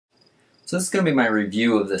So this is going to be my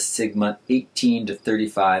review of the Sigma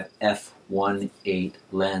 18-35 F1.8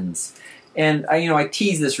 lens. And I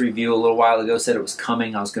teased this review a little while ago, said it was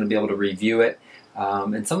coming, I was going to be able to review it.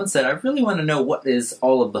 And someone said, I really want to know what is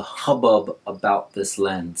all of the hubbub about this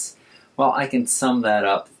lens. Well, I can sum that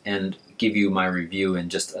up and give you my review in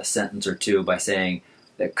just a sentence or two by saying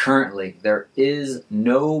that currently there is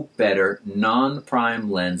no better non-prime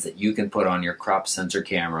lens that you can put on your crop sensor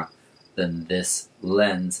camera than this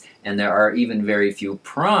lens. And there are even very few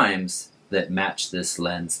primes that match this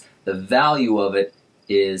lens. The value of it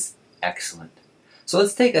is excellent. So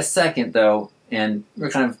let's take a second though and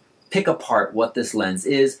we're kind of pick apart what this lens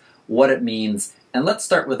is, what it means, and let's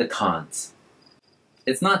start with the cons.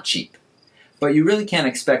 It's not cheap, but you really can't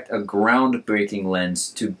expect a groundbreaking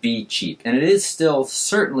lens to be cheap. And it is still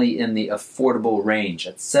certainly in the affordable range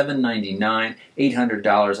at $799,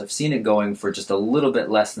 $800. I've seen it going for just a little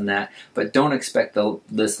bit less than that, but don't expect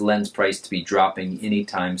this lens price to be dropping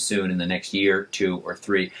anytime soon in the next year, 2 or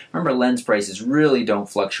 3. Remember, lens prices really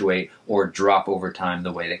don't fluctuate or drop over time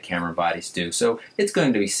the way that camera bodies do. So it's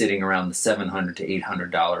going to be sitting around the $700 to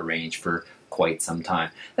 $800 range for quite some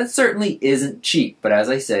time. That certainly isn't cheap, but as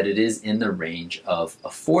I said, it is in the range of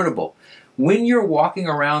affordable. When you're walking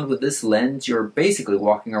around with this lens, you're basically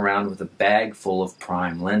walking around with a bag full of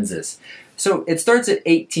prime lenses. So it starts at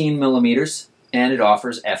 18 millimeters and it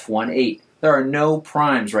offers f1.8. There are no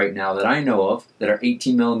primes right now that I know of that are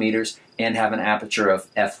 18 millimeters and have an aperture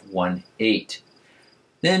of f1.8.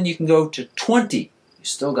 Then you can go to 20, you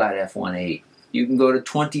still got f1.8. You can go to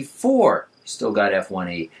 24, still got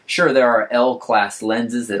f1.8. Sure, there are L-class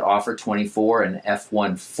lenses that offer 24 and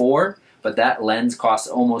f1.4, but that lens costs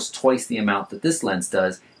almost twice the amount that this lens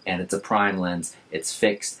does, and it's a prime lens. It's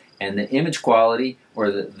fixed, and the image quality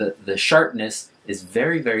or the sharpness is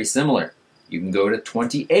very, very similar. You can go to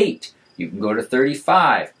 28. You can go to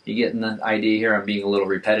 35. You're getting the idea here. I'm being a little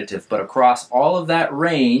repetitive, but across all of that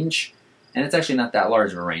range, and it's actually not that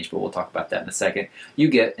large of a range, but we'll talk about that in a second, you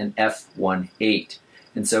get an f1.8.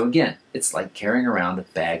 And so again, it's like carrying around a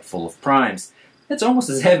bag full of primes. It's almost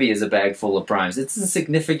as heavy as a bag full of primes. It's a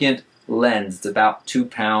significant lens. It's about 2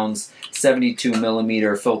 pounds, 72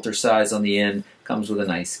 millimeter filter size on the end. Comes with a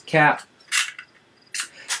nice cap.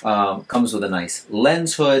 Comes with a nice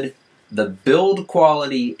lens hood. The build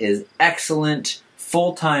quality is excellent.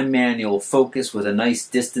 Full-time manual focus with a nice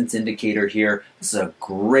distance indicator here. This is a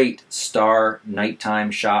great star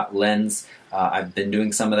nighttime shot lens. I've been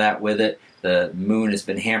doing some of that with it. The moon has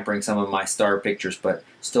been hampering some of my star pictures, but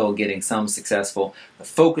still getting some successful. The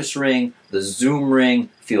focus ring, the zoom ring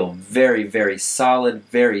feel very, very solid,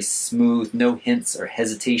 very smooth, no hints or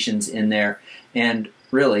hesitations in there. And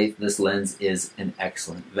really, this lens is an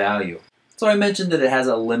excellent value. So I mentioned that it has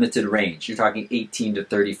a limited range. You're talking 18 to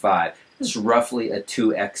 35. This is roughly a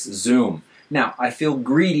 2x zoom. Now, I feel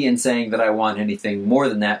greedy in saying that I want anything more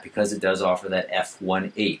than that because it does offer that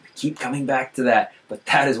f1.8. I keep coming back to that, but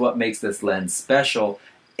that is what makes this lens special,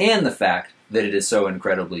 and the fact that it is so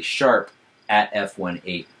incredibly sharp at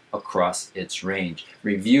f1.8 across its range.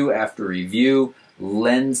 Review after review,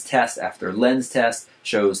 lens test after lens test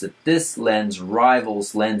shows that this lens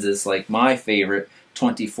rivals lenses like my favorite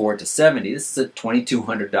 24 to 70. This is a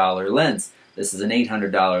 $2,200 lens. This is an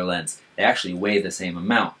 $800 lens. They actually weigh the same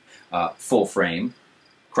amount. Full frame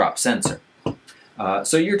crop sensor.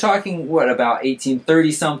 So you're talking, what, about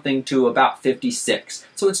 1830 something to about 56.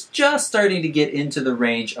 So it's just starting to get into the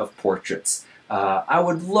range of portraits. I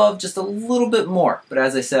would love just a little bit more, but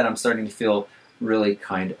as I said, I'm starting to feel really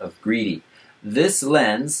kind of greedy. This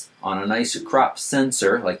lens on a nice crop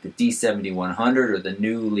sensor like the D7500 or the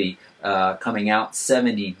newly coming out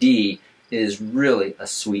 70D is really a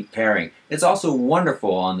sweet pairing. It's also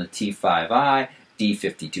wonderful on the T5i,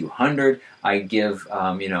 D5500. I give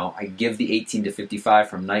the 18 to 55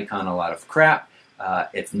 from Nikon a lot of crap.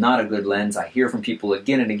 It's not a good lens. I hear from people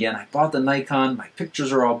again and again, I bought the Nikon, my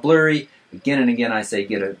pictures are all blurry. Again and again I say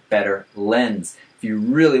get a better lens. If you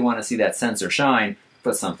really want to see that sensor shine,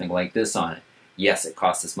 put something like this on it. Yes, it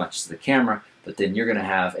costs as much as the camera, but then you're going to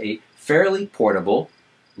have a fairly portable,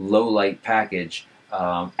 low light package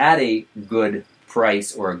at a good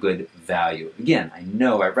price or a good value. Again, I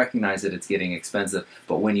recognize that it's getting expensive,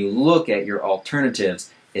 but when you look at your alternatives,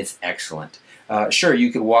 it's excellent. Sure,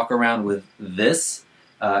 you could walk around with this.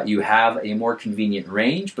 You have a more convenient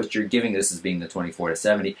range, but you're giving, this as being the 24 to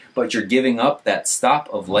 70, but you're giving up that stop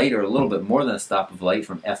of light, or a little bit more than a stop of light,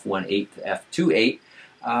 from f1.8 to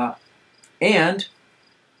f2.8, and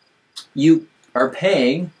you are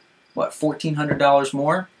paying, what, $1,400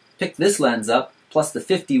 more? Pick this lens up, plus the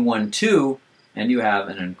 51.2, and you have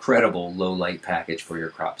an incredible low light package for your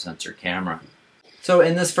crop sensor camera. So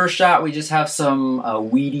in this first shot, we just have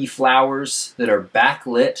some weedy flowers that are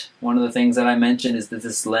backlit. One of the things that I mentioned is that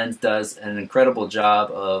this lens does an incredible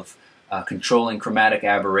job of controlling chromatic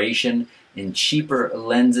aberration. In cheaper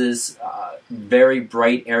lenses, very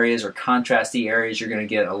bright areas or contrasty areas, you're going to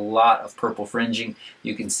get a lot of purple fringing.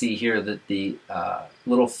 You can see here that the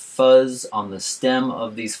little fuzz on the stem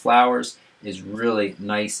of these flowers is really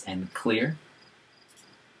nice and clear.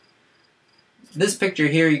 This picture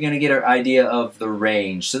here, you're going to get an idea of the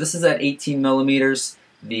range. So this is at 18 millimeters.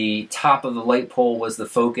 The top of the light pole was the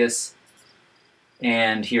focus,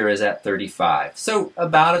 and here is at 35. So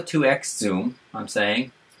about a 2x zoom, I'm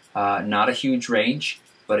saying. Not a huge range,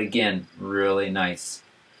 but again, really nice.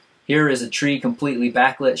 Here is a tree completely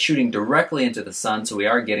backlit, shooting directly into the sun, so we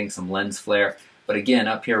are getting some lens flare. But again,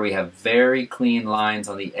 up here we have very clean lines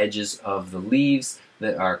on the edges of the leaves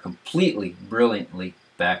that are completely, brilliantly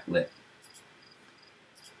backlit.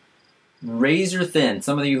 Razor thin,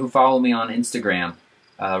 some of you who follow me on Instagram,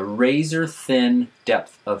 razor thin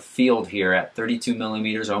depth of field here at 32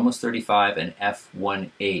 millimeters, almost 35, and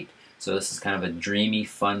F1.8. So this is kind of a dreamy,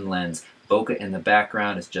 fun lens. Bokeh in the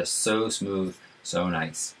background is just so smooth, so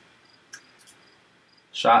nice.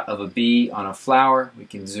 Shot of a bee on a flower. We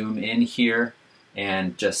can zoom in here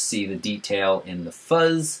and just see the detail in the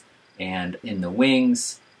fuzz and in the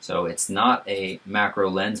wings. So it's not a macro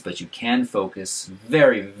lens, but you can focus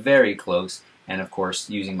very, very close, and of course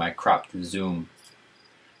using my crop to zoom.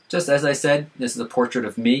 Just as I said, this is a portrait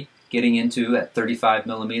of me getting into at 35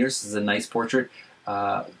 millimeters. This is a nice portrait.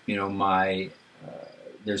 There's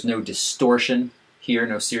no distortion here,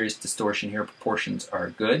 no serious distortion here. Proportions are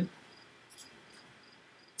good.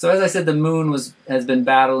 So as I said, the moon has been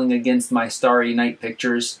battling against my starry night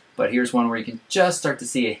pictures, but here's one where you can just start to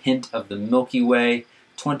see a hint of the Milky Way.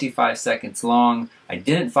 25 seconds long. I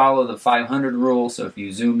didn't follow the 500 rule, so if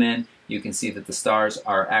you zoom in, you can see that the stars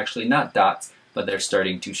are actually not dots, but they're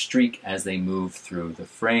starting to streak as they move through the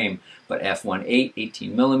frame. But F1.8,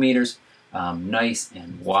 18 millimeters, nice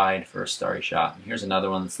and wide for a starry shot. And here's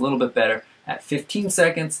another one that's a little bit better at 15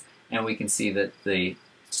 seconds, and we can see that the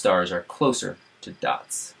stars are closer to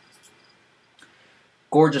dots.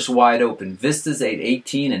 Gorgeous wide open vistas at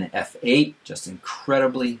 18 and f8, just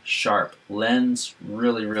incredibly sharp lens,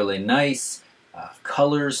 really, really nice.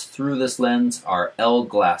 Colors through this lens are L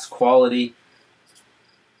glass quality.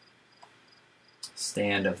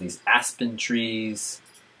 Stand of these aspen trees.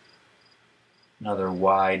 Another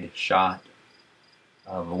wide shot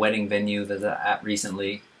of a wedding venue that I was at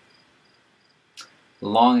recently.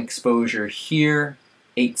 Long exposure here,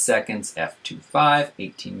 8 seconds, f2.5,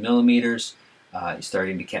 18 millimeters. You're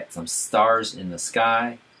starting to catch some stars in the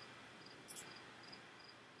sky.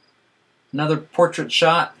 Another portrait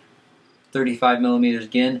shot, 35 millimeters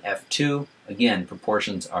again, f2. Again,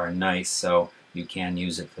 proportions are nice, so you can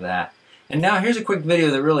use it for that. And now here's a quick video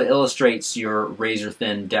that really illustrates your razor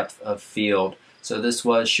thin depth of field. So this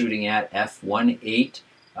was shooting at f1.8,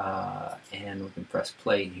 and we can press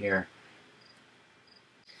play here.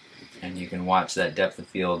 And you can watch that depth of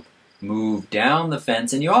field move down the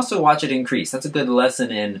fence, and you also watch it increase. That's a good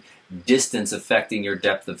lesson in distance affecting your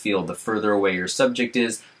depth of field. The further away your subject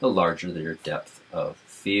is, the larger your depth of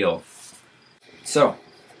field. So,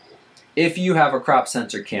 if you have a crop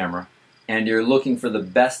sensor camera and you're looking for the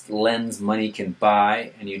best lens money can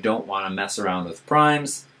buy and you don't want to mess around with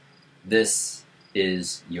primes, this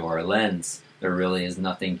is your lens. There really is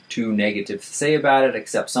nothing too negative to say about it,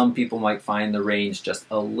 except some people might find the range just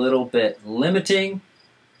a little bit limiting.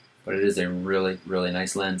 But it is a really, really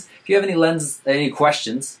nice lens. If you have any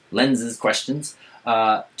questions,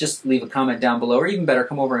 just leave a comment down below, or even better,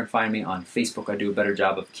 come over and find me on Facebook. I do a better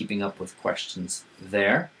job of keeping up with questions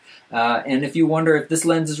there. And if you wonder if this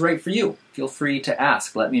lens is right for you, feel free to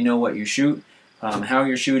ask. Let me know what you shoot, how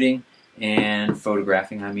you're shooting, and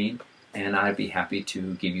photographing, I mean. And I'd be happy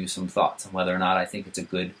to give you some thoughts on whether or not I think it's a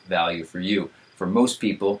good value for you. For most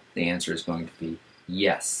people, the answer is going to be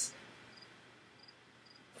yes.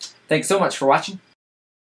 Thanks so much for watching.